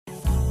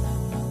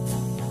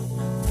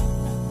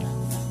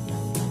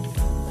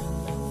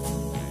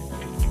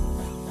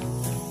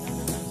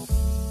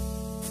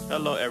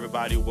Hello,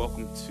 everybody.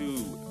 Welcome to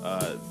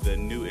the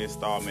new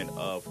installment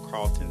of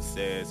KARLTON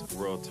Says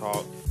Real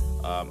Talk.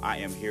 I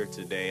am here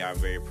today. I'm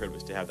very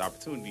privileged to have the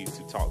opportunity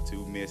to talk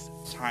to Miss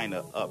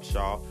China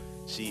Upshaw.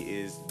 She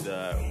is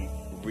the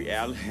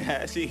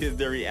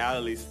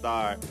reality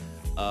star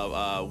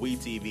of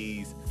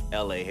WeTv's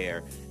LA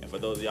Hair. And for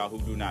those of y'all who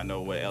do not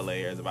know what LA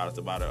Hair is about, it's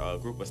about a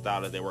group of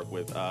stylists. They work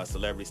with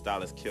celebrity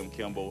stylist Kim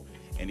Kimball.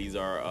 And these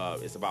are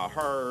it's about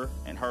her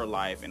and her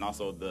life, and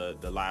also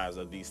the lives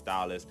of these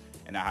stylists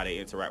and how they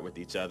interact with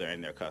each other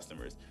and their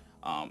customers.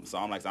 So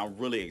I'm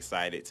really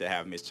excited to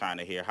have Miss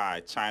China here.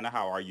 Hi, China.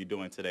 How are you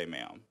doing today,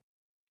 ma'am?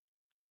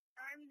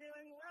 I'm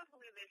doing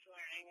lovely this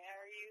morning. How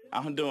are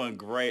you? I'm doing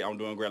great. I'm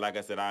doing great. Like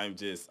I said, I'm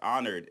just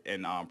honored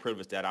and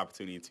privileged to have the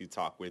opportunity to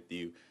talk with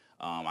you.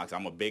 Like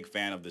I'm a big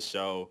fan of the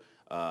show.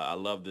 I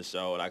love the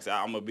show. Like I said,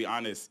 I'm gonna be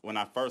honest. When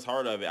I first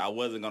heard of it, I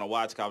wasn't gonna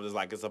watch because I was just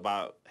like, it's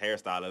about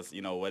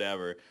hairstylists,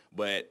 whatever.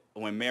 But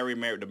when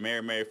the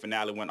Mary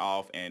finale went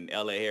off and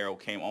LA Hair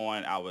came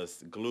on, I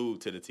was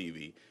glued to the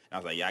TV. And I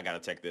was like, yeah, I gotta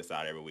check this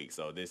out every week.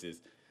 So this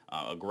is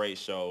a great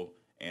show.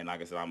 And like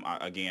I said,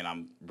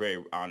 I'm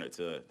very honored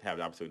to have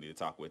the opportunity to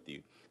talk with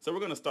you. So we're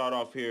gonna start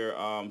off here.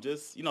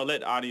 Just let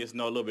the audience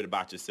know a little bit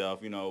about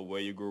yourself. Where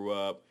you grew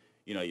up.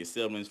 Your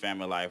siblings,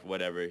 family life,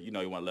 whatever, you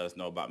want to let us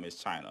know about Miss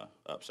China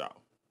Upshaw.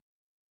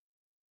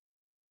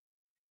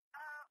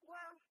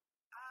 Well,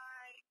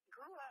 I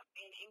grew up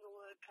in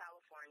Inglewood,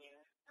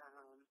 California.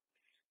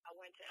 I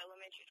went to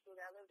elementary school.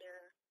 I lived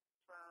there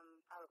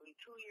from probably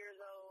 2 years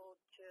old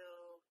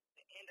till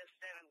the end of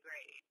 7th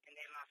grade. And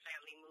then my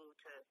family moved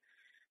to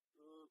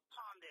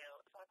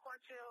Palmdale. It's on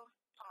Courtsville,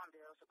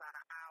 Palmdale. It's about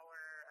an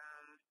hour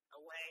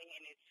away,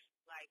 and it's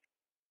like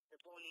the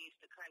boonies,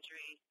 the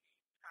country.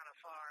 Kind of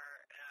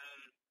far.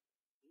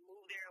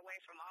 Moved there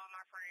away from all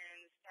my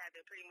friends. Had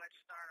to pretty much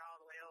start all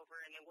the way over,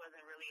 and there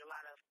wasn't really a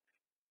lot of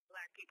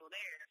black people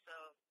there. So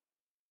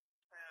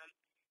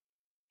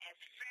as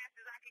fast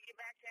as I could get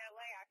back to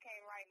LA, I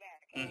came right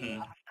back.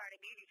 Mm-hmm. I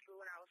started beauty school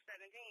when I was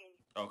 17.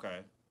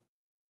 Okay.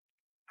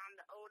 I'm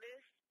the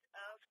oldest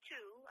of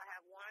two. I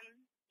have one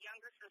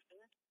younger sister.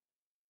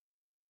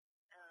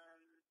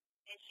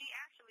 And she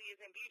actually is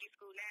in beauty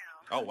school now.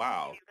 Oh,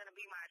 wow. She's going to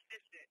be my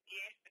assistant.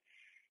 Yeah.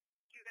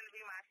 She's going to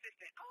be my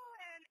assistant. Oh,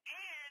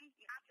 and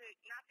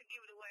not to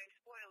give it away,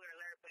 spoiler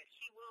alert, but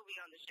she will be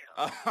on the show.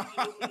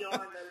 She will be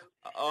on the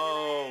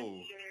oh.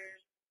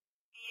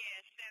 Yeah,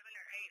 7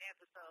 or 8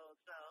 episodes.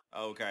 So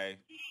okay.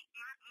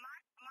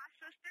 My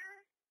sister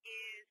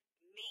is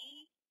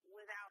me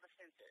without a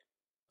censor.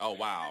 Oh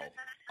wow.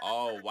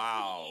 Oh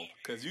wow.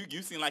 Because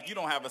you seem like you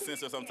don't have a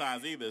censor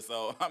sometimes either.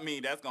 So I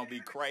mean that's gonna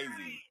be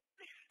crazy.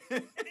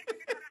 Right.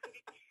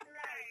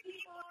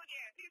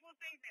 People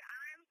think that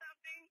I'm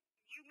something.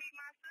 You meet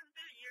my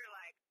sister, you're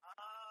like,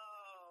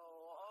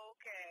 oh,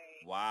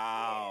 okay.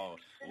 Wow.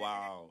 Yeah.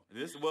 Wow. I'm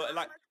a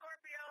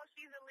Scorpio,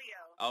 she's a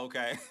Leo.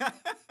 Okay.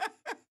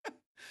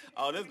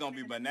 Oh, this is gonna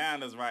be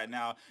bananas right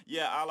now.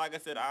 Yeah, like I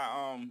said,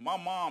 my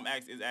mom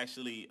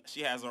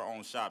she has her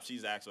own shop.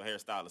 She's an actual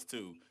hairstylist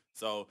too.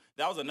 So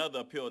that was another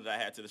appeal that I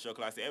had to the show. Cause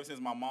like I said, ever since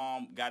my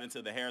mom got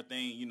into the hair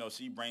thing,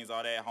 she brings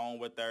all that home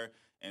with her.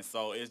 And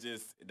so it's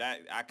just that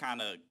I kind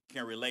of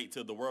can relate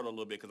to the world a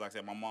little bit. Cause like I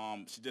said, my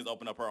mom, she just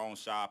opened up her own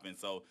shop. And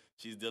so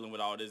she's dealing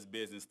with all this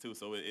business too.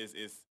 So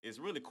it's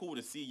really cool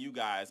to see you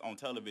guys on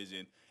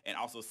television and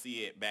also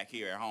see it back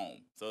here at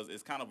home. So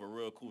it's kind of a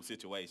real cool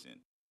situation.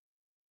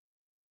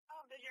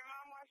 Oh, did your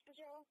mom watch the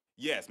show?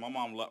 Yes, my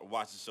mom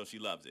watches the show. She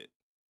loves it.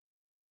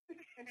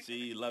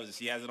 She loves it.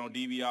 She has it on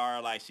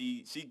DVR. Like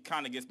she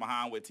kind of gets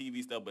behind with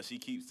TV stuff, but she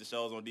keeps the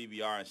shows on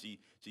DVR and she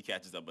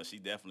catches up. But she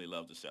definitely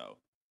loves the show.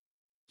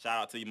 Shout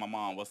out to you, my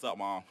mom. What's up,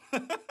 mom?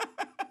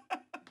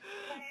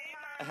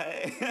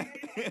 Hey.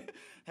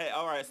 Hey,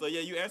 all right. So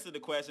yeah, you answered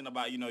the question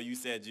about you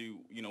said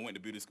you went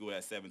to beauty school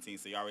at 17.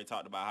 So you already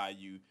talked about how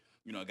you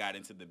got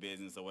into the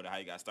business or how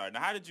you got started.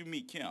 Now, how did you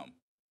meet Kim?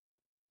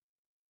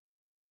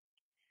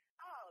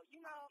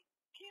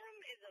 Kim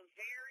is a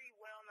very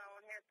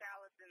well-known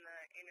hairstylist in the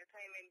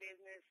entertainment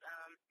business.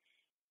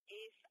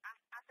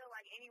 I feel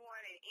like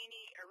anyone in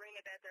any arena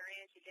that they're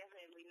in should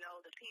definitely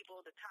know the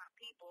top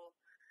people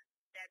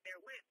that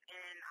they're with.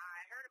 And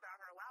I heard about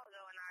her a while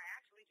ago, and I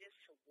actually just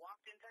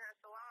walked into her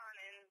salon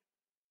and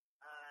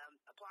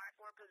applied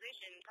for a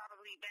position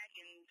probably back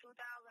in 2004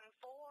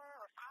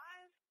 or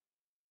 5.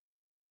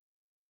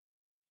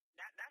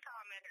 That's how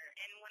I met her.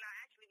 And when I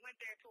actually went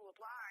there to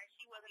apply,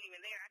 she wasn't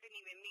even there. I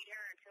didn't even meet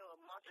her until a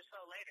month or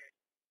so later.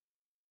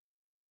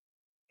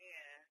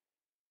 Yeah.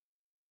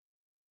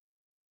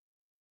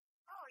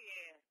 Oh,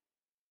 yeah.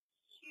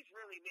 She's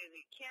really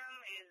busy. Kim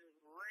is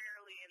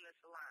rarely in the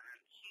salon.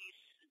 She's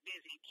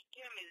busy.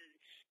 Kim is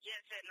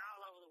jet setting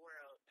all over the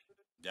world.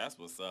 That's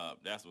what's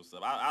up. That's what's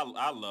up.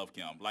 I love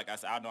Kim. Like I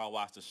said, I know I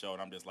watched the show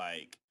and I'm just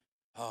like,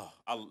 oh,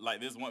 I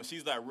like this one.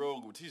 She's like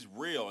she's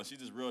real and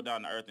she's just real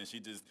down to earth and she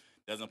just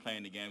doesn't play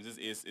any games.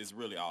 It's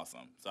really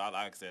awesome. So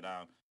like I said,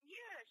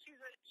 yeah,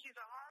 she's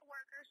a hard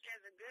worker. She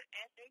has a good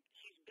ethic.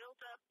 She's built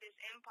up this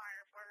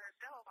empire for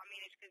herself. I mean,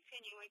 is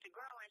continuing to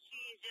grow, and she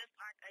is just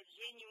like a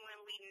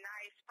genuinely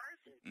nice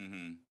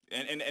person.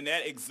 And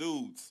that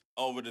exudes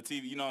over the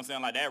TV. You know what I'm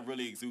saying? Like that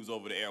really exudes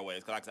over the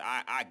airways. Cause like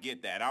I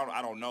get that.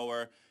 I don't know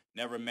her,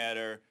 never met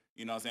her.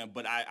 You know what I'm saying?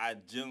 But I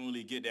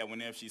genuinely get that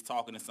whenever she's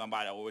talking to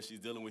somebody or she's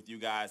dealing with you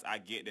guys, I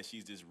get that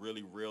she's just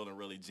really real and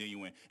really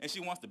genuine, and she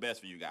wants the best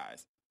for you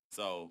guys.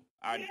 So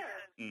Exactly.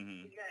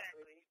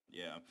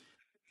 Yeah.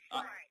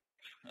 Right.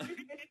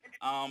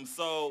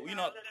 So you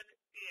know,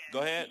 go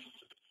ahead.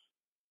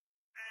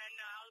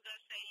 No, I was gonna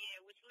say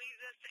which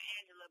leads us to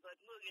Angela, but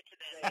we'll get to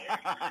that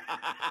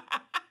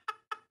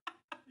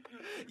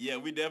later. Yeah,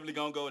 we definitely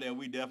gonna go there.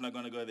 We definitely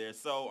gonna go there.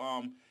 So,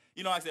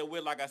 you know,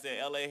 like I said,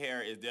 LA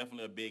Hair is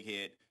definitely a big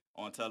hit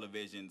on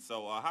television.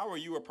 So, how were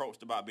you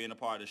approached about being a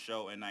part of the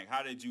show, and like,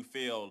 how did you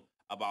feel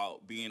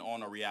about being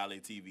on a reality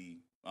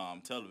TV,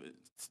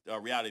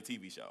 reality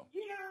TV show?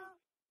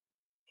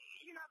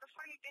 The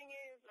funny thing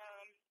is,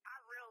 I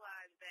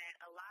realized that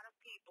a lot of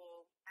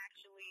people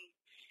actually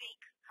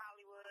seek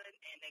Hollywood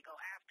and they go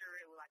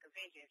after it with like a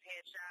vengeance,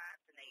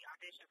 headshots, and they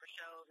audition for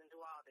shows and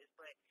do all this.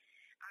 But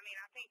I mean,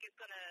 I think it's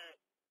gonna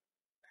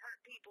hurt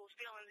people's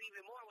feelings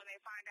even more when they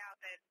find out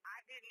that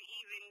I didn't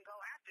even go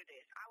after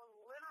this. I was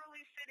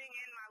literally sitting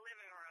in my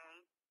living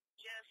room,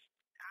 just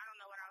I don't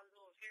know what I was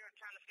doing,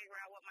 trying to figure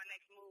out what my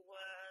next move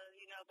was,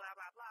 blah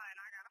blah blah, and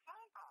I got a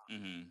phone call.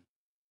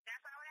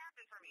 That's how it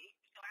happened for me.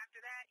 So after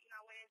that,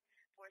 I went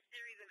for a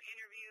series of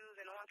interviews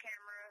and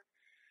on-camera,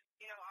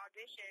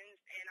 auditions,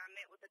 and I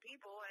met with the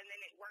people, and then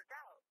it worked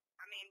out.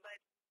 I mean, but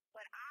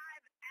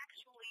I've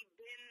actually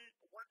been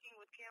working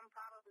with Kim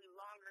probably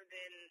longer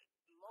than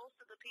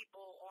most of the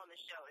people on the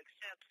show,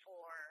 except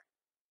for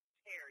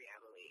Terry, I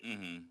believe.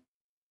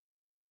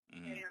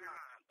 And her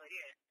mom. But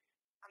yeah,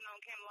 I've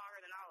known Kim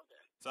longer than all of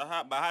them. So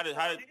how did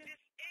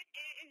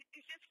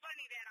it's just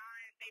funny that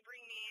they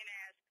bring me in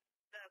as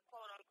the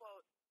quote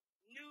unquote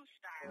new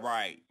style.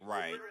 Right.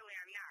 Literally,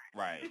 I'm not.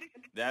 Right.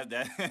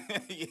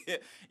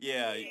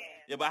 Yeah.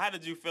 But how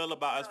did you feel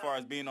about as far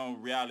as being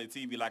on reality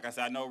TV? Like I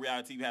said, I know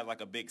reality TV has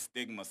like a big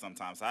stigma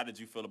sometimes. So how did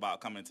you feel about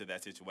coming to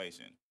that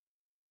situation?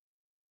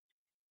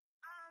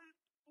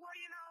 Well,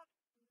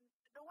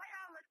 the way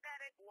I looked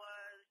at it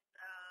was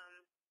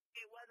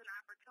an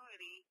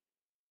opportunity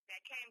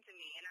that came to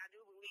me, and I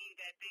do believe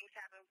that things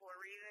happen for a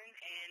reason,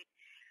 and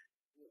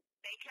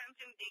it came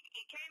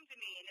to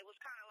me, and it was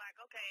kind of like,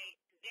 okay,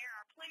 there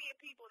are plenty of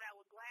people that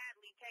would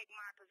gladly take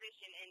my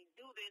position and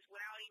do this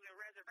without even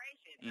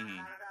reservation. I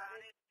thought about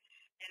it,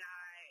 and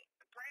I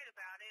prayed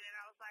about it, and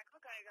I was like,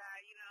 okay,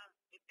 God,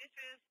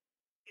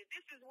 if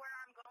this is where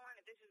I'm going,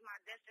 if this is my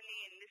destiny,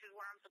 and this is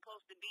where I'm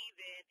supposed to be,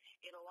 then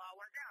it'll all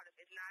work out. If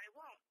it's not, it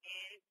won't.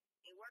 And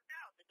it worked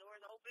out. The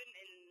doors open,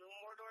 and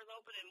more doors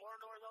open, and more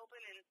doors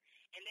open,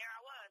 and there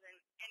I was.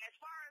 And as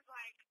far as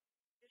like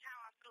just how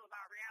I feel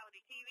about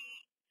reality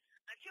TV,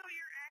 until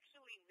you're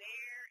actually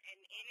there and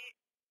in it,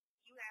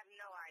 you have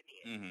no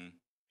idea.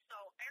 So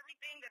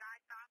everything that I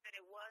thought that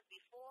it was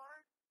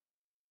before,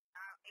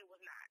 it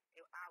was not.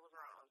 I was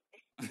wrong.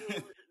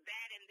 It was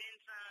that and then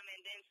some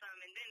and then some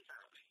and then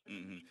some.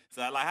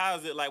 So like, how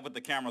is it like with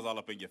the cameras all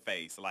up in your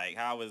face? Like,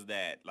 how is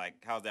that? Like,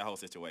 how's that whole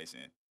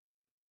situation?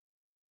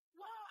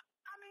 Well,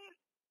 I mean,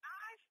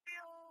 I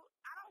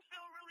don't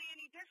feel really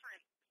any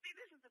different. See,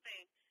 this is the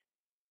thing.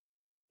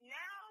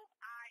 Now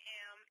I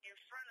am in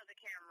front of the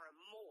camera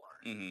more,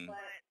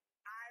 but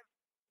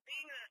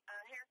being a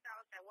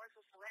hairstylist that works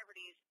with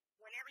celebrities,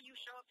 whenever you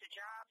show up to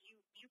jobs,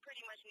 you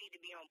pretty much need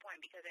to be on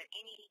point, because at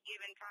any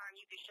given time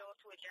you can show up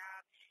to a job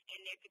and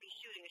there could be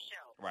shooting a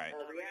show. Right.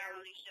 A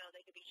reality show,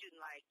 they could be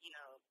shooting like,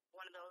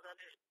 one of those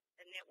other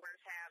networks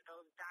have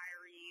those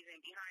diaries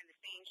and behind the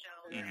scenes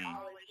shows. They're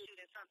always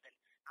shooting something.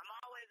 I'm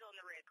always on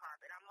the red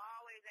carpet. I'm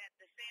always at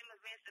the same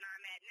events that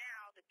I'm at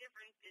now. The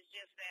difference is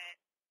just that,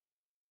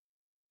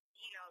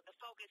 the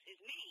focus is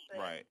me.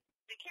 Right.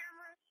 The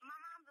camera, my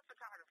mom's a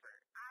photographer.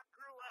 I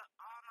grew up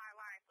all my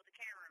life with a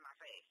camera in my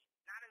face.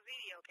 Not a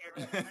video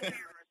camera, but a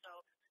camera. So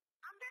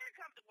I'm very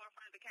comfortable in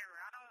front of the camera.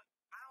 I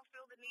don't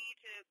feel the need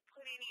to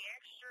put any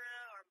extra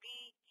or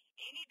be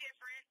any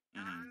different.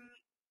 I'm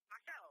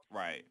myself.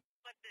 Right.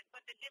 But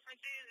the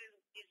difference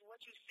is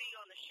what you see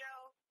on the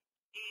show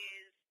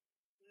is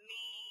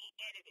me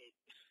edited.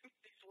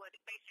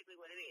 It's basically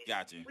what it is.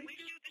 Got you. We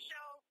shoot the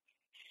show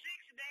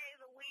 6 days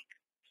a week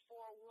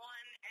for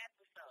one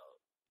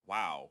episode.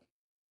 Wow.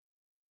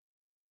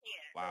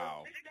 Yeah.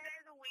 Wow. 6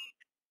 days a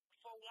week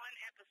for one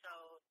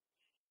episode,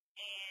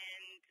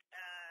 and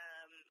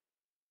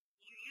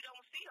you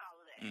don't see all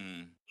of that.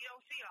 You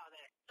don't see all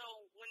that. So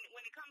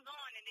when it comes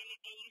on, and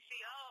you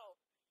see, oh,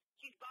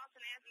 she's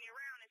bossing Anthony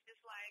around, it's just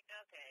like,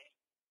 okay,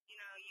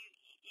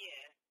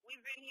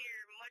 we've been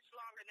here much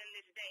longer than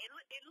this day.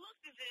 It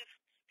looks as if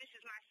this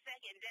is my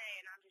second day,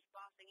 and I'm just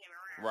bossing him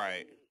around.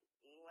 Right.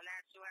 When in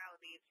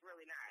actuality, it's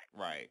really not.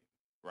 Right.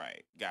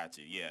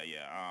 Gotcha. Yeah.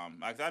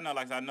 Like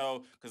I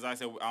know, because I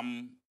said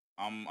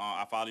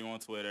I follow you on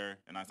Twitter,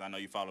 and I know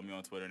you follow me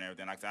on Twitter and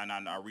everything. Like I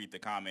said, I read the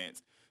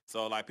comments.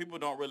 So like people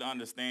don't really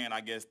understand,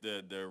 I guess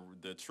the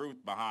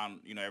truth behind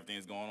everything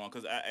that's going on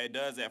because it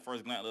does at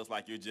first glance looks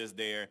like you're just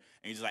there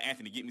and you're just like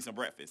Anthony, get me some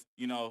breakfast,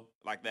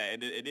 like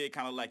that. It did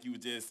kind of like you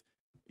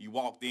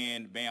walked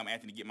in, bam,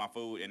 Anthony, get my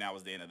food, and that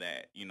was the end of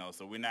that.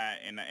 So we're not,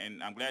 and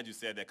I'm glad you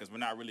said that because we're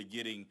not really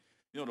getting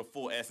the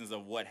full essence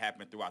of what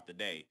happened throughout the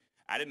day.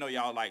 I didn't know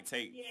y'all like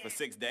take for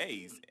 6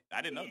 days.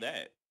 I didn't know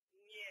that.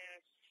 Yeah,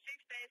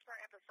 6 days per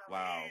episode.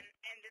 Wow.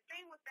 And the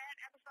thing with that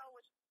episode,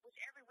 which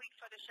every week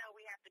for the show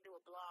we have to do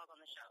a blog on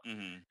the show.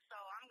 Mm-hmm. So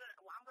I'm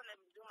gonna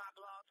do my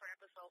blog for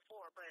episode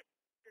 4. But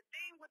the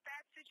thing with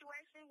that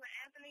situation with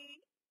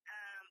Anthony,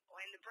 and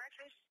the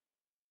breakfast,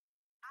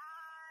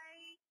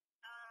 I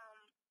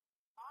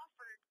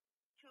offered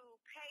to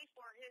pay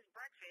for his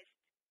breakfast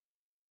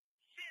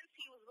since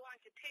he was going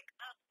to pick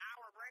up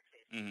our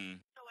breakfast. Mm-hmm.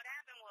 So what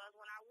happened was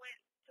when I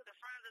went to the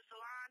front of the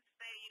salon to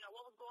say,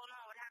 what was going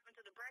on, what happened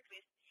to the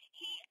breakfast,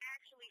 he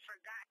actually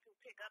forgot to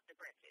pick up the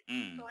breakfast.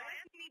 So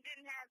Anthony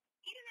didn't have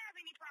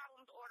any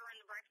problems ordering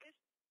the breakfast.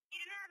 He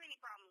didn't have any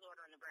problems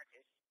ordering the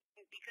breakfast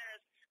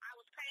because I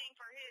was paying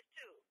for his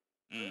too.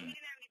 So he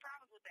didn't have any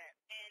problems with that.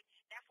 And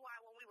that's why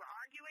when we were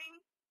arguing,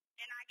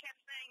 and I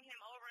kept saying him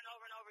over and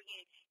over and over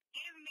again,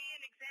 give me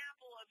an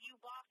example of you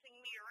bossing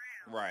me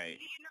around. Right.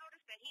 Did you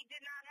notice that he did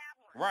not have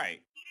one?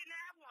 Right. He didn't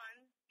have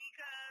one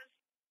because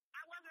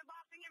I wasn't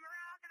bossing him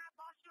around. How can I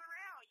boss you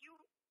around? You're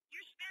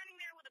standing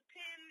there with a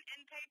pen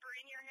and paper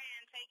in your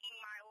hand taking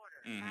my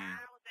order. Mm-hmm.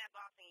 How is that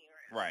bossing you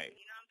around? Right.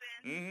 You know what I'm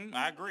saying? Mm-hmm.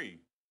 I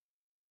agree.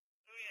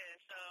 Yeah,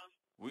 so.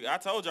 I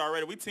told you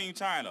already, we Team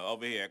China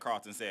over here at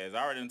KARLTON Says.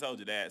 I already told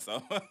you that,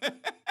 so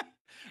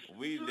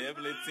we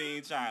definitely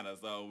Team China.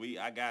 So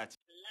I got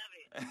you. Love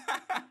it.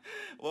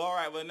 Well, all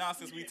right. Well, now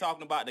since we're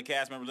talking about the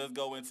cast members, let's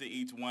go into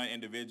each one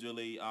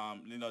individually.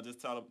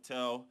 Just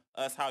tell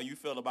us how you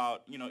feel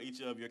about each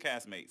of your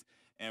castmates,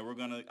 and we're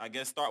gonna, I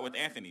guess, start with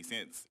Anthony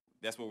since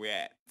that's where we're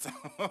at. So.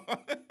 Start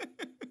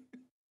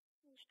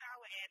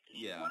with Anthony.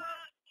 Yeah. Well,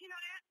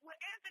 with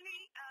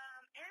Anthony,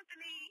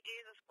 Anthony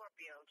is a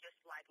Scorpio,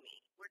 just like me.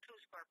 We're 2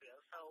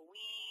 Scorpios, so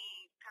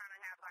we kind of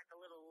have like a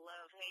little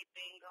love-hate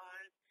thing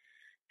going.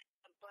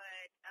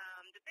 But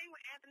the thing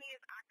with Anthony is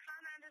I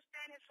kind of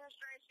understand his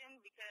frustration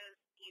because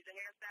he's a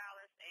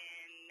hairstylist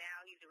and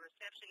now he's a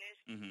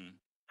receptionist. Mm-hmm.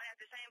 But at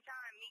the same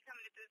time, me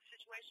coming into this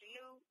situation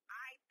new,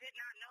 I did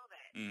not know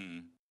that.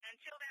 Mm-hmm.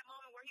 Until that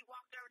moment where he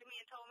walked over to me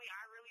and told me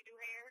I really do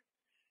hair.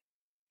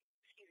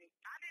 Excuse me.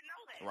 I didn't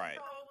know that. Right.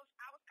 So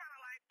I was kind of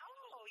like,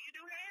 oh, you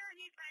do hair?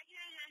 And he's like, yeah.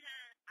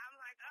 I'm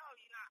like, oh,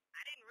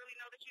 I didn't really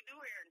know that you do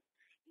hair.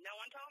 No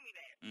one told me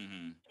that.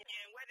 Mm-hmm.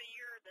 And whether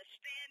you're the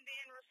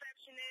stand-in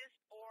receptionist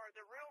or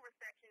the real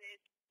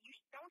receptionist, you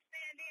don't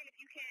stand in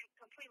if you can't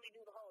completely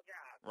do the whole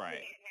job.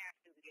 Right. You can't have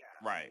to do the job.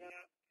 Right.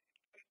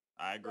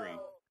 I agree.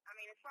 So, I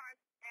mean, as far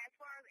as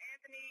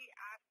Anthony,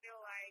 I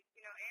feel like,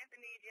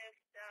 Anthony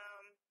just,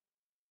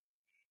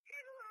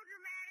 he's a little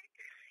dramatic.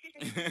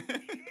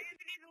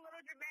 Anthony's a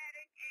little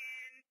dramatic,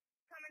 and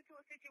come into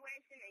a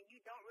situation and you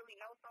don't really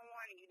know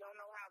someone and you don't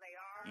know how they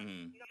are.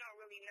 Mm-hmm. You don't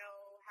really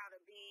know how to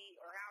be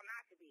or how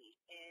not to be.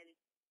 And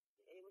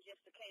it was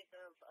just a case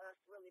of us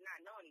really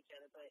not knowing each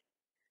other. But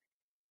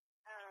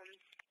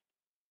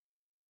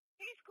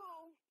he's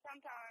cool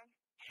sometimes.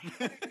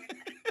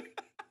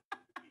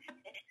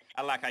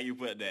 I like how you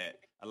put that.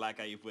 All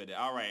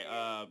right,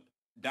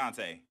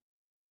 Dante.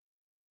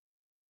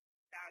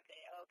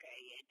 Okay,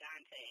 yeah,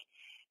 Dante.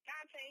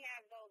 Dante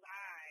has those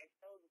eyes,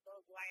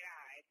 those light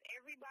eyes.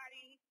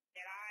 Everybody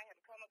that I have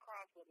come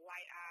across with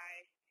light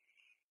eyes,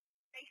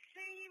 they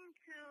seem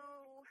to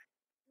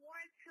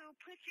want to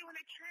put you in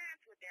a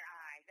trance with their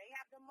eyes. They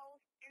have the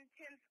most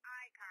intense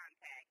eye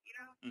contact,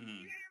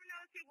 Mm-hmm. You ever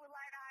notice people with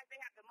light eyes, they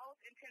have the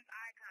most intense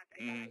eye contact.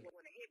 Mm-hmm. They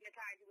want to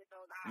hypnotize you with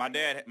those eyes.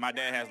 My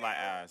dad has light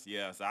eyes,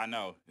 yes, I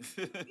know.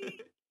 And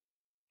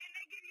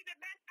they give you the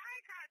best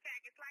eye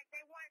contact. It's like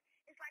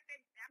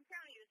I'm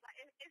telling you, it's like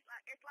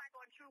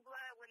on True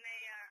Blood when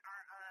they are,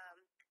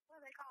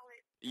 what do they call it?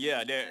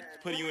 Yeah, they're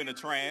putting you in a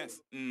trance.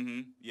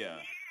 Mm-hmm.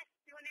 Yeah. Yes,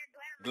 when they're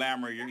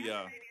glamour you,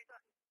 yeah.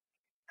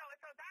 So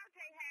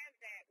Dante has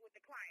that with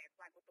the clients,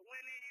 like with the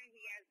women.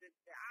 He has the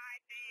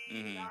eye thing.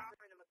 Mm-hmm. He's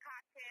offering them a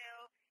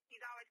cocktail.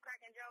 He's always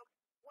cracking jokes.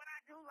 What I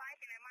do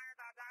like and admire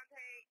about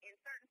Dante in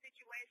certain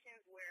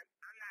situations where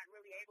I'm not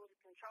really able to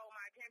control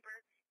my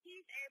temper,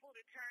 he's able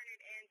to turn it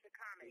into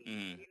comedy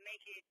and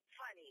make it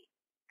funny.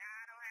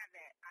 I don't have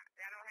that. I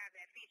don't have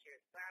that feature,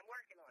 but I'm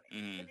working on it.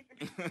 Mm-hmm.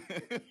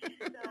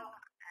 So,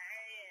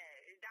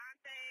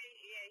 Dante,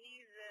 yeah,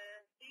 he's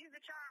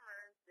the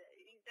charmer.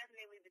 He's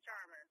definitely the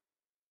charmer.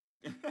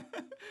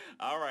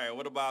 All right.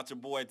 What about your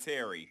boy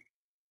Terry?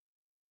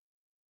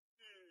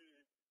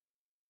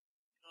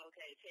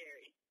 Okay,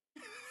 Terry.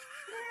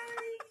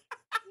 Terry's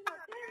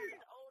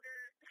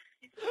older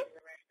than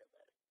the rest of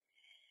us.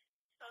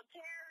 So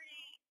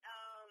Terry,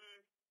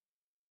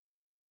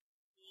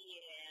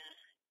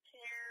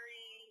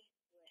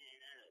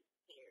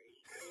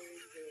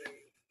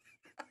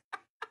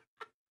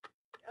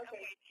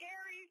 Okay,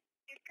 Terry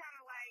is kind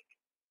of like,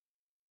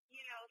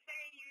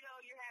 say,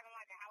 you're having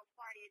like a house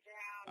party at your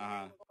house,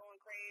 and going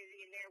crazy,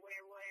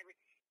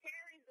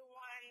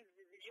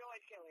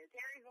 is.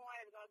 Terry's the one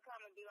that's going to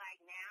come and be like,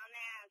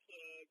 now,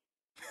 kids,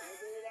 don't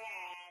do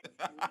that.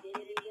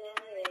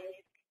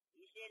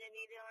 You shouldn't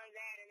be doing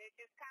that. And it's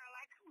just kind of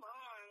like, come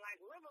on, like,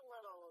 live a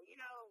little, you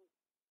know,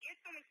 get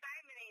some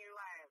excitement in your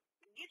life.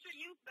 Get your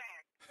youth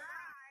back.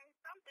 Try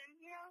something,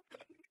 you know.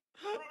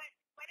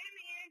 But in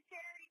the end,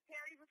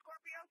 Terry's a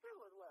Scorpio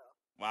too as well.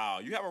 Wow,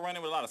 you have a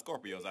run-in with a lot of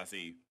Scorpios, I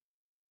see.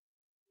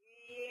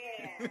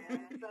 Yeah,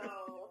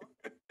 so,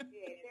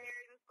 yeah,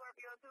 Terry's a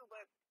Scorpio too,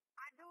 but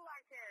I do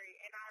like Terry,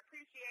 and I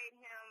appreciate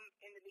him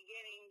in the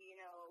beginning, you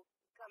know,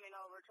 coming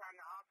over, trying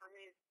to offer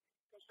his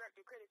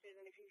constructive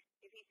criticism if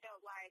he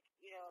felt like,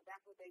 you know,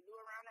 that's what they do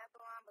around that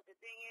salon. But the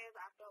thing is,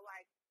 I feel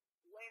like,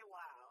 wait a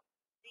while,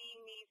 see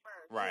me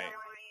first, right? See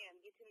how I am,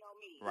 get to know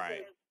me,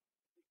 right? Because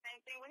the same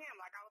thing with him,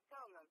 like I was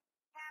telling him.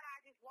 Had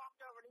I just walked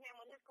over to him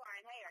with his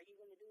client, hey, are you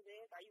going to do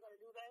this? Are you going to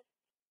do this?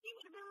 He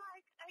would have been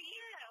like,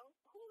 yeah,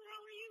 who the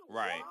hell are you?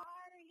 Right.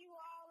 Why are you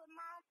all in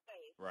my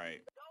space?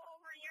 Right. Go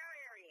over in your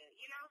area.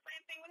 You know,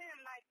 same thing with him.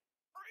 Like,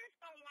 clients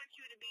don't want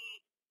you to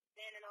be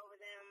standing over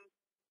them,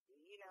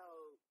 you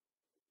know.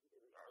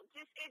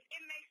 Just it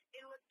makes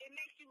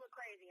you look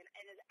crazy. And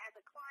as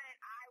a client,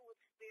 I would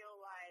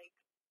feel like,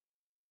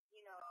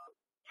 you know,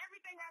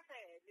 everything I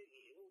said, does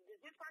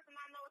this person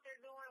not know what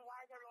they're doing?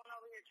 Why is everyone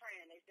over here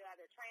training? They still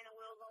have their training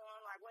wheels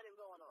on? Like, what is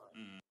going on?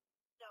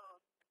 So,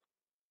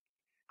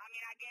 I mean,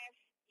 I guess,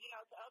 you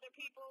know, to other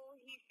people,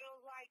 he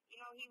feels like,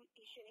 you know, he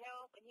should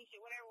help and he should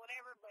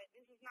whatever, but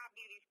this is not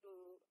beauty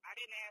school. I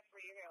didn't ask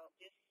for your help.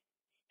 Just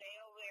stay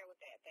over there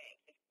with that thing.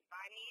 If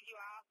I need you,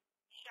 I'll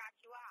shot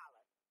you a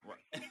holler.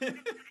 Right.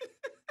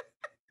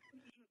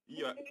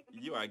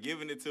 You are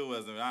giving it to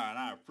us, and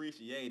I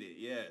appreciate it.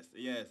 Yes.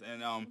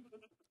 And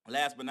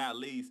last but not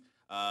least,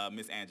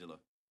 Miss Angela.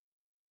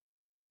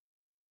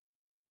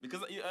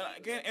 Because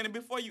again, and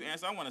before you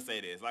answer, I want to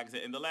say this. Like I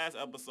said, in the last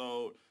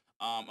episode,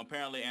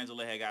 apparently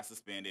Angela had got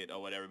suspended or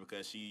whatever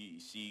because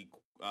she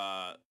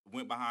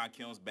went behind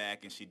Kim's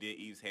back and she did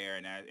Eve's hair,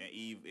 and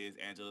Eve is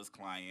Angela's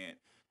client.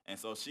 And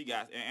so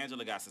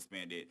Angela got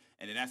suspended.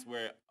 And then that's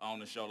where on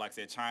the show, like I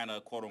said, China,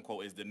 quote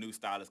unquote, is the new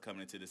stylist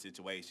coming into the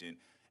situation.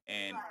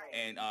 And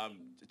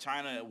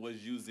China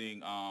was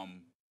using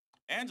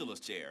Angela's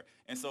chair.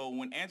 And so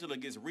when Angela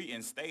gets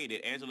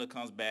reinstated, Angela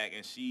comes back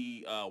and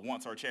she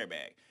wants her chair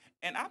back.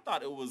 And I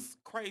thought it was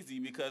crazy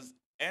because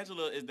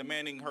Angela is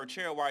demanding her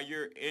chair while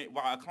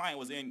a client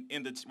was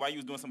while you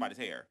was doing somebody's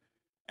hair.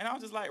 And I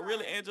was just like,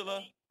 really,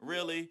 Angela?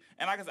 Really?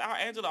 And like I said,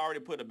 Angela already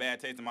put a bad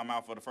taste in my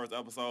mouth for the first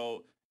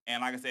episode.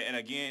 And like I said, and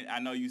again, I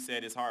know you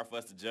said it's hard for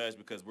us to judge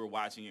because we're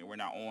watching it, we're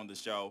not on the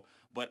show.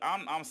 But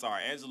I'm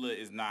sorry, Angela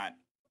is not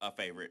a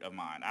favorite of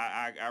mine.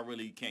 I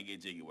really can't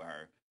get jiggy with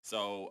her.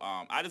 So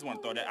I just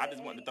want to throw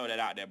that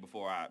out there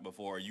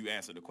before you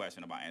answer the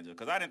question about Angela,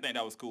 because I didn't think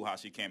that was cool how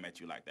she came at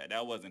you like that.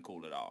 That wasn't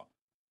cool at all.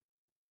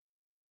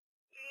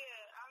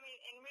 Yeah, I mean,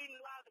 and reading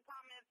a lot of the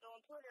comments on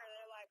Twitter,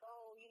 they're like,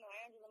 oh, you know,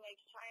 Angela makes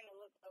China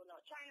look,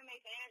 China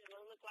makes Angela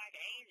look like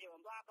an angel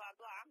and blah, blah,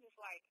 blah. I'm just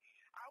like,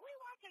 are we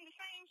watching the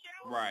same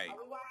show? Right. Are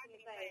we watching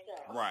the same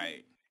show?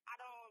 Right. I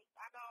don't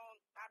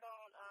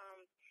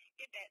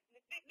get that.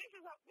 This is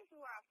what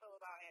I feel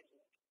about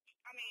Angela.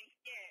 I mean,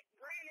 yeah,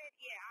 granted,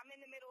 I'm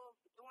in the middle of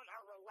doing a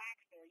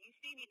relaxer. You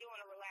see me doing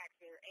a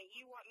relaxer, and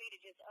you want me to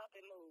just up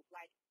and move.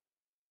 Like,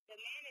 the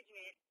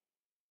management,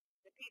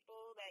 the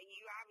people that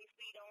you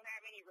obviously don't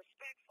have any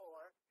respect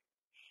for,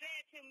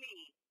 said to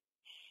me,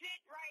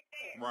 sit right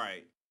there.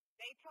 Right.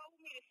 They told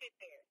me to sit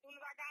there as soon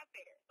as I got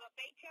there. So if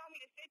they tell me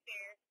to sit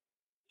there,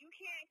 you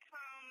can't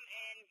come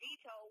and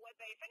veto what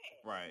they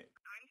said. Right.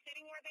 I'm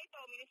sitting where they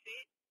told me to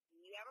sit.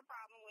 You have a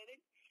problem with it,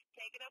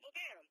 take it up with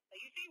them. So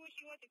you see when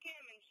she went to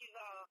Kim and she's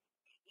all,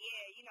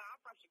 yeah, you know,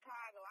 I'm from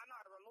Chicago. I know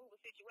how to remove a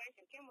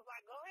situation. Kim was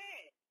like, go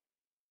ahead.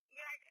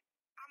 You're like,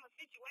 I'm a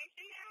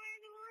situation now,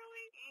 Angela,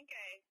 really?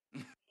 Okay.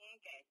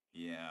 Okay.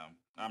 Yeah.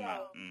 I'm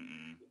not.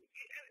 My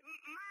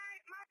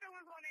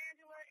feelings on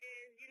Angela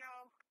is, you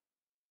know,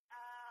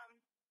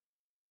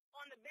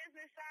 on the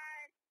business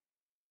side,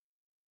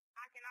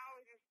 I can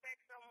always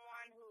respect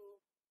someone who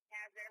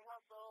has their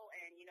hustle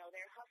and, you know,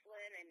 they're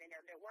hustling and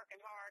they're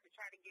working hard to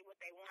try to get what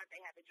they want. They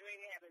have a dream,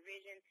 they have a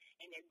vision,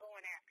 and they're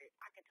going after it.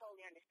 I can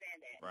totally understand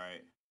that.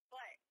 Right.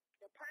 But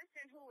the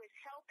person who is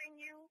helping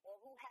you or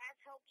who has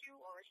helped you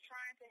or is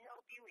trying to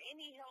help you,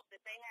 any help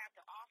that they have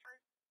to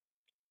offer,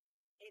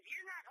 if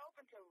you're not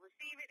open to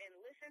receive it and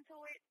listen to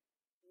it,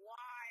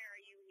 why are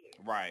you here?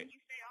 Right.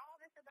 You say all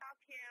this about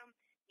Kim,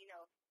 you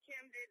know,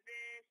 Kim did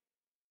this,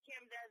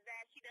 Kim does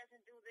that, she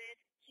doesn't do this,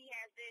 she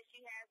has this,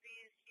 she has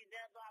these, she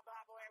does blah,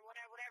 blah, blah,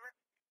 whatever.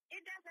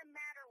 It doesn't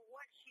matter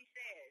what she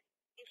says.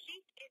 If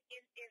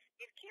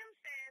Kim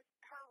says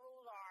her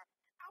rules are,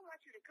 I want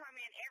you to come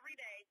in every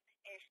day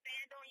and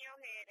stand on your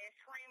head and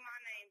scream my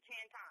name 10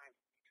 times.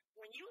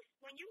 When you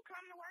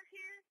come to work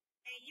here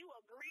and you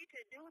agree to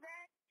do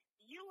that,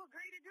 you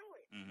agree to do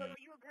it. Mm-hmm. So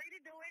you agree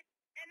to do it,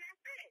 and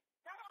that's it.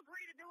 Don't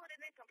agree to do it and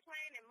then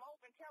complain and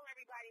mope and tell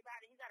everybody about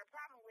it. You got a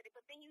problem with it,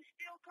 but then you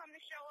still come to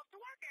show up to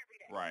work every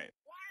day. Right.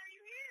 Why are you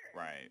here?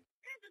 Right.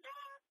 Here's the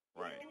door.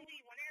 Right. You can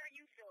leave whenever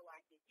you feel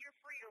like it. You're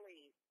free to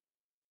leave.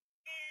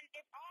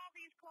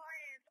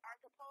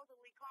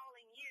 supposedly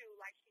calling you,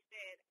 like she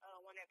said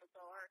one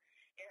episode,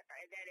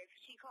 that if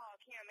she called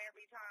Kim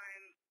every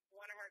time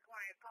one of her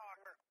clients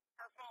called her,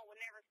 her phone would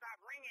never stop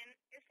ringing.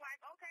 It's like,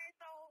 okay,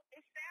 so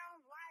it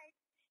sounds like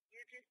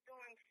you're just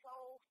doing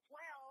so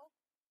swell.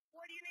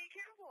 What do you need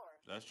Kim for?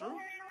 That's true. Go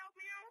ahead and help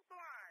me on the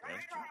salon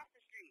right across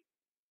the street.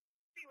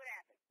 See what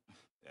happens.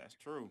 That's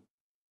true.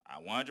 I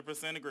 100%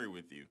 agree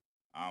with you.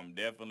 I'm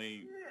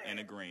definitely in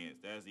agreement.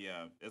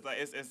 It's like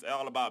it's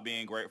all about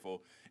being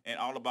grateful and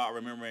all about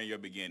remembering your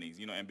beginnings,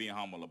 you know, and being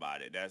humble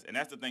about it.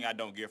 That's the thing I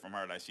don't get from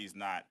her. Like, she's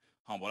not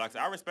humble. Like I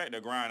said, I respect the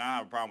grind. I don't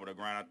have a problem with the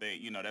grind. I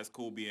think, you know, that's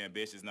cool being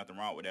ambitious. Nothing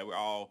wrong with that. We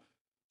all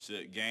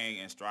should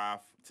gain and strive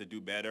to do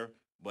better.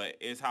 But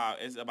it's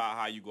about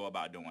how you go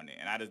about doing it.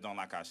 And I just don't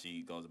like how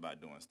she goes about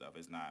doing stuff.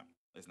 It's not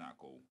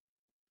cool.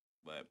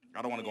 But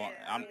I don't want to go on.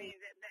 That's how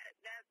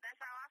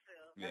I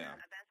feel. Yeah.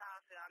 That's how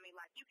I feel. I mean,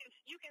 like, you can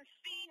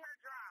see her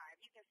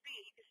drive. You can see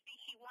it. You can see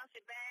she wants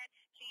it bad.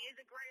 She is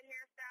a great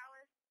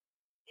hairstylist.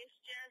 It's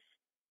just,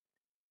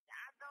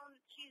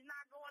 she's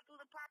not going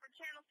through the proper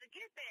channels to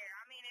get there.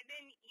 I mean, and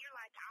then you're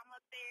like, I'm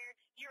up there,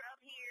 you're up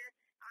here,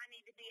 I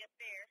need to be up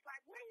there. It's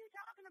like, what are you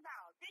talking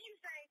about? Then you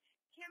say,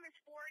 Kim is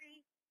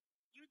 40,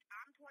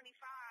 I'm 25,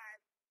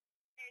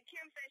 and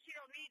Kim says she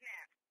don't need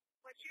naps.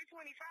 But you're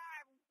 25,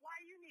 why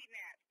do you need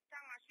naps?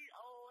 Talking about she's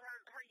old,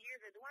 her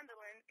years are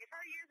dwindling. If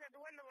her years are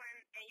dwindling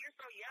and you're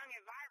so young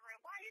and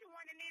vibrant, why are you the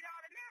one that need all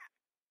the naps?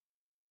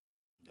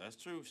 That's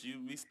true. She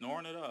be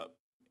snoring it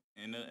up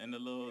in the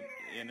little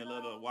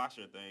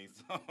washer thing.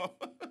 So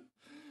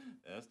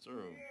that's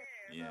true.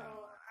 Yeah.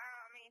 So,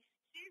 I mean,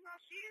 she's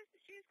gonna see,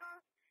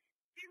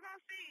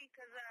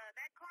 because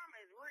that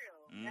karma is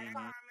real. Mm-hmm. That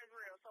karma is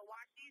real. So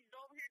while she's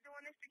over here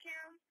doing this to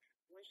Kim,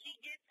 when she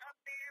gets up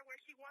there where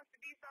she wants to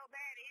be so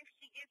bad, if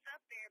she gets up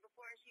there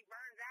before she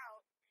burns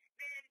out,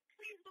 then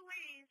please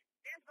believe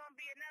there's going to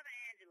be another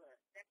Angela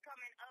that's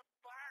coming up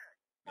for her.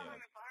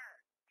 Coming for her.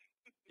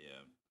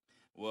 Yeah.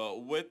 Well,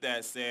 with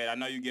that said, I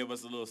know you give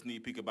us a little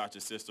sneak peek about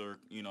your sister,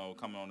 you know,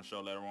 coming on the show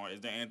later on.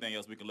 Is there anything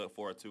else we can look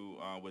forward to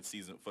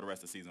for the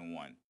rest of season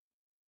 1?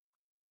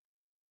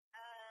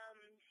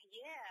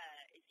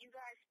 Yeah, if you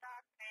guys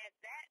stopped at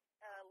that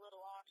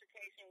little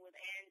altercation with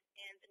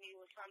Anthony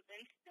or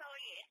something, so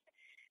yeah,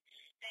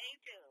 stay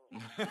tuned.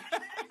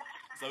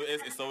 So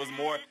it's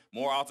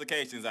more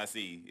altercations, I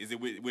see. Is it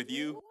with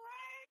you?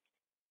 What?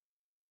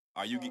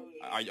 Are you?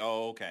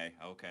 Okay.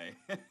 There's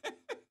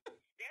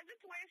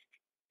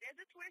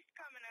a twist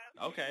coming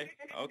up. Okay.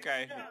 So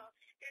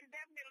there's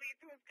definitely a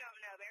twist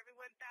coming up.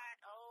 Everyone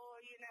thought,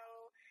 you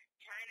know,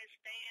 China's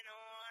staying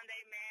on,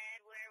 they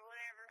mad,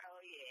 whatever. Oh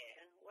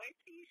yeah, wait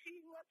till you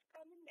see what's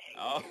coming next.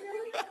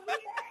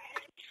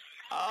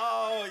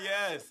 Oh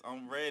yes,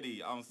 I'm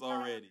ready. I'm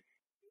so ready.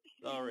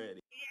 So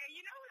ready. Yeah,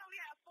 you know we only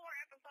have 4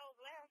 episodes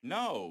left.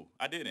 No,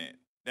 I didn't.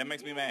 That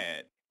makes me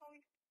mad. It's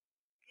only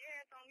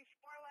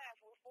 4 left.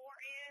 We're 4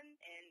 in,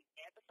 and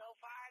episode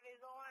 5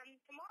 is on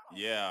tomorrow.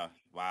 Yeah.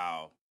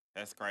 Wow.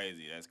 That's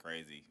crazy.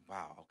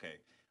 Wow. Okay.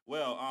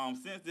 Well,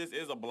 since this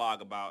is a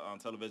blog about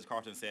television,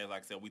 KARLTON Says,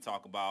 like I said, we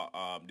talk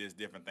about just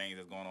different things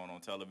that's going on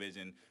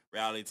television,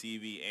 reality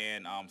TV,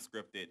 and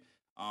scripted.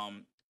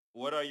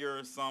 What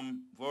are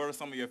some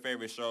of your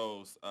favorite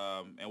shows,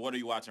 and what are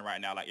you watching right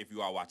now, like if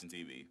you are watching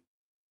TV?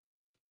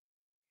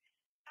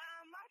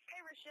 My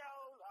favorite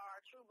shows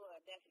are True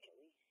Blood,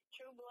 definitely.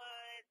 True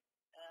Blood,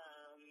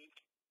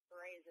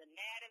 Grey's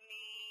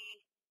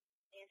Anatomy,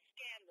 and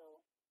Scandal.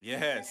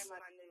 Yes.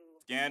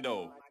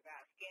 Scandal. Oh my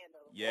God,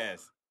 Scandal.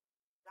 Yes.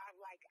 I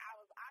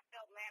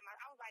felt mad.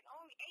 I was like,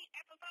 only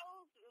 8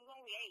 episodes? It was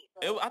only 8.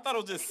 So I thought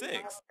it was just 6.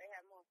 They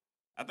had more.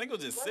 I think it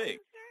was just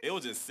 6. It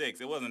was just 6.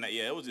 It wasn't that.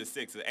 Yeah, it was just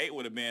 6. 8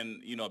 would have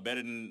been, you know,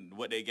 better than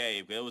what they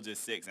gave. But it was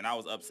just 6, and I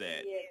was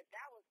upset. Yeah,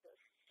 that was the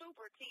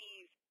super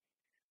tease.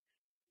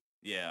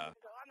 Yeah.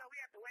 So I know we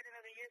have to wait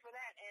another year for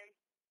that. And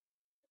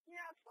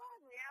as far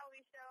as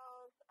reality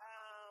shows,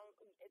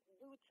 it's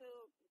due to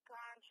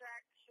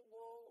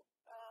contractual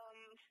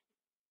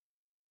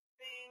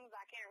things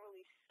I can't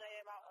really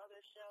say about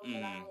other shows that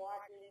I'm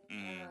watching.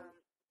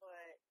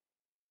 But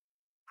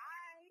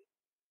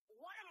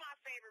one of my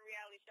favorite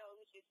reality shows,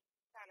 which is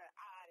kind of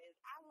odd, is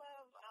I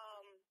love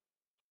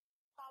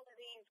Paula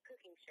Dean's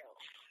cooking show.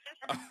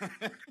 love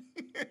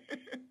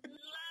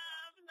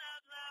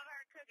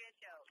her cooking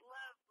show.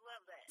 Love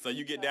that. So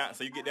you get down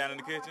in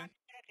the kitchen?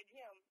 At the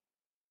gym.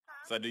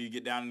 Huh? So do you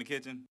get down in the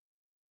kitchen?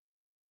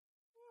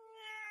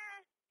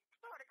 Yeah,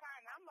 sort of,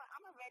 kind of.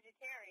 I'm a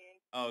vegetarian.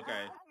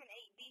 Okay. I haven't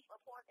ate beef or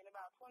pork in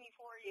about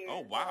 24 years.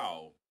 Oh,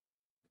 wow.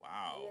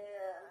 Wow.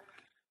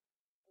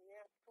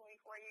 Yeah,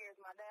 24 years.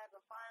 My dad's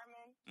a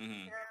fireman,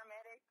 Mm-hmm.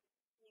 paramedic.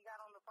 He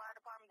got on the fire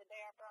department the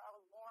day after I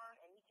was born,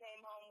 and he came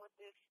home with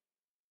this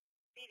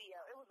video.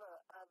 It was a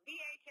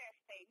VHS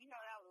tape. You know,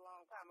 that was a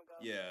long time ago.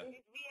 Yeah.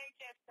 This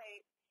VHS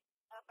tape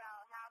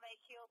about how they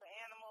kill the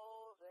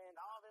animals and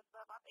all this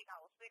stuff. I think I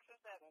was 6 or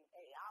 7.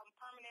 Hey, I'm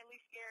permanently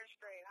scared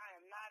straight.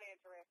 I am not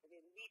interested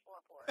in beef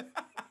or pork.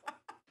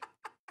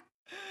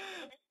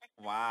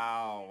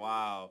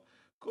 Wow.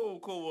 Cool,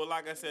 cool. Well,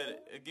 like I said,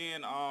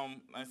 again,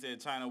 like I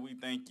said, China, we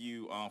thank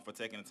you for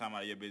taking the time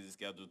out of your busy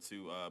schedule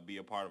to be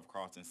a part of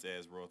Carlton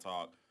Says Real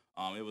Talk.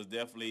 It was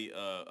definitely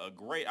a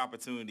great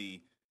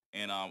opportunity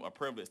and a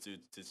privilege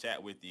to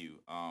chat with you.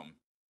 And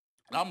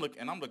I'm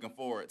looking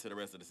forward to the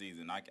rest of the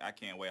season. I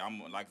can't wait. I'm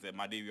like I said,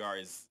 my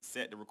DVR is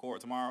set to record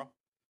tomorrow,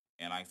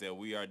 and like I said,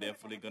 we are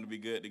definitely going to be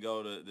good to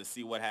go to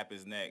see what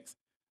happens next.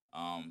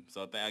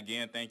 So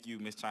again, thank you,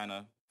 Miss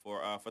China,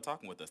 for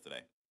talking with us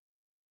today.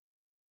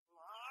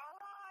 All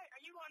right.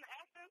 Are you going to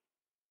Essence?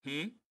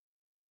 Hmm.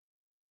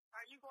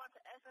 Are you going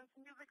to Essence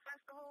Music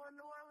Festival in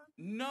New Orleans?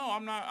 No,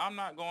 I'm not. I'm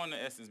not going to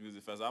Essence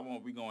Music Festival. I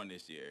won't be going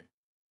this year.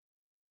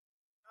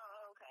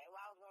 Oh, okay. Well,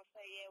 I was going to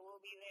say, yeah,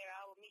 we'll be there.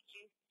 I will meet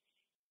you.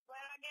 But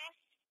I guess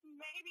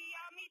maybe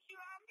I'll meet you.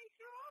 I'll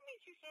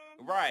meet you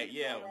soon. Right?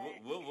 Yeah.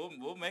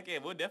 We'll make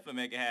it. We'll definitely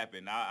make it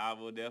happen. I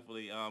will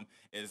definitely.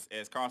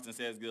 As Carlton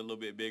says, get a little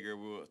bit bigger.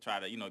 We'll try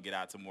to get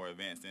out to more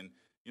events and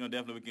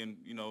definitely we can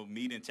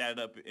meet and chat it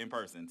up in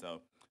person.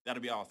 So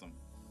that'll be awesome.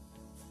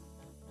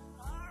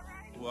 All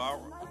right.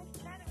 Well,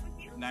 Nice chatting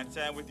with you. nice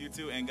chatting with you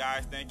too. And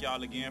guys, thank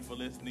y'all again for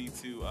listening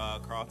to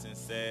Carlton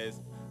Says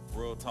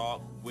Real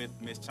Talk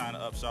with Miss China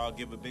Upshaw.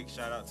 Give a big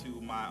shout out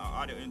to my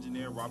audio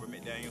engineer, Robert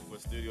McDaniel, for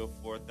Studio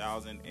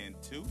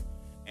 4002.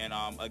 And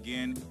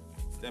again,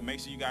 make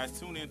sure you guys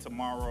tune in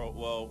tomorrow.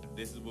 Well,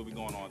 this is what we're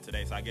going on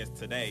today. So I guess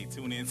today,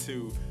 tune in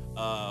to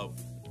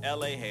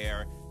LA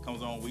Hair.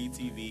 Comes on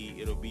WeTv.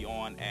 It'll be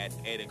on at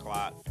 8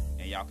 o'clock.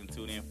 And y'all can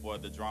tune in for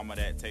the drama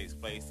that takes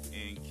place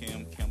in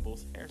Kim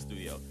Kimball's hair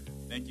studio.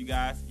 Thank you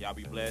guys. Y'all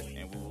be blessed.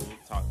 And we will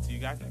talk to you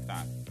guys next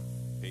time.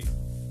 Peace.